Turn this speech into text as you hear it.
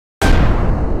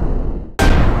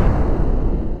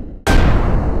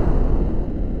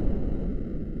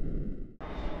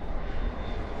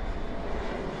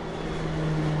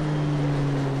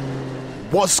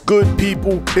What's good,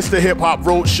 people? It's the Hip Hop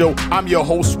Roadshow. I'm your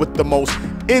host with the most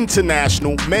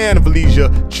international man of leisure,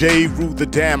 Jeru the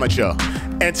Damaja.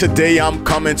 And today I'm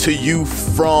coming to you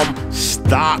from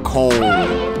Stockholm.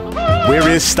 Where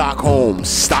is Stockholm?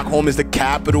 Stockholm is the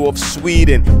capital of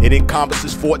Sweden. It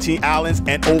encompasses 14 islands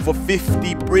and over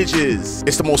 50 bridges.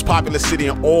 It's the most populous city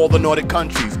in all the Nordic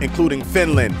countries, including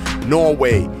Finland,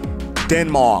 Norway,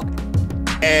 Denmark,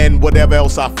 and whatever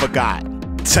else I forgot.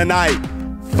 Tonight,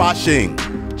 Fasching,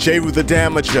 Jeru the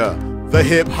Damaja, the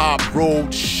Hip Hop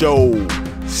Road Show,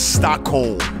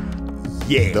 Stockholm.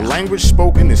 Yeah. The language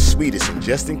spoken is Swedish, and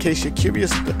just in case you're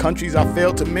curious, the countries I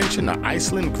failed to mention are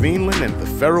Iceland, Greenland, and the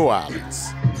Faroe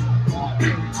Islands.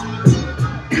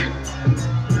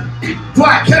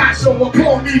 Black cash over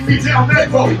call me Fidel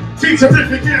Negro. T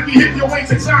terrific and me hit your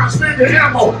waist and time spending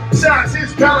ammo.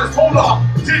 Scientists balance polar.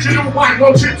 Digital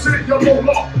microchips in your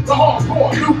molar. The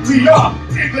hardcore nuclear.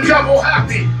 Ain't the devil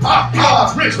happy?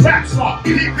 Rich rap star.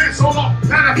 Keep this on up.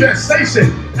 Manifestation.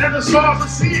 And the stars are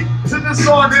seen to the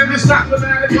sun in this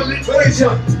mathematical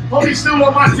equation. Only still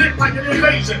on my dick like an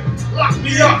invasion. Lock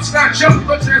me up, snatch up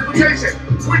for transportation.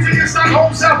 We take inside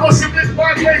home south or submit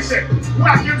vibration.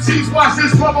 Whack MCs watch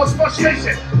this brother's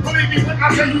frustration. Believe me when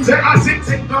I tell you that I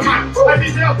dictate the mic.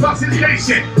 Every nail plus his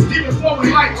nation. Keep it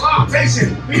flowing like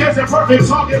libation. Because a perfect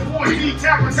target for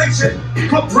decapitation.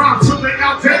 Cook rhyme to the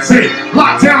al dente.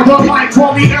 Lock down the mic,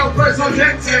 call me El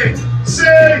Presidente.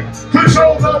 Say,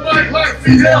 control the mic like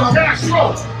Fidel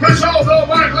Castro. Control the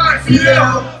mic like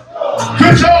Fidel.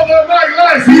 Control the mic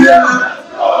like Fidel.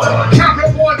 Count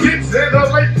the more dicks than the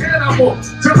late cannibal.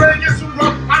 Terrain is too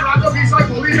rough, I ride the beats like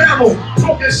fully ammo.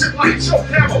 Smoking shit like choke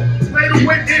camel. Made a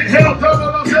win in hell,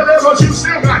 double up to them, but you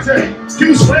still got that.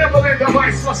 You scrambling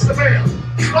device, what's the mail?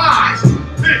 Lies,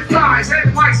 big thighs, and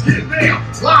mics get nailed.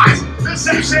 Lies,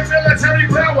 deception, military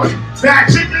powers. Bad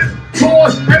chickens,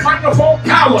 tours, and microphone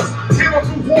powers.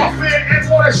 Chemical warfare and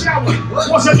water showers.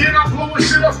 Once again, I'm blowing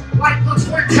shit up like the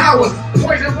Twin Towers.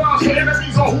 Poison bombs for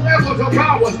enemies or whoever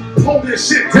devours. Hold this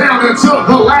shit down until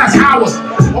the last hours.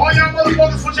 All y'all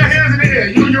motherfuckers put your hands in the air.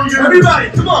 You. Everybody,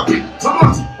 come on. Control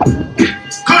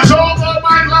the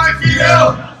mic like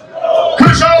Fidel.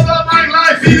 Control the mic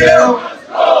like Fidel.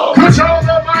 Control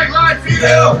the mic like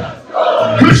Fidel.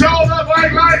 Control the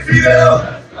mic like Fidel.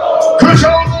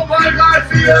 Control the mic like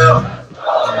Fidel.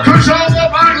 Control the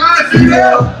mic like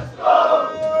Fidel.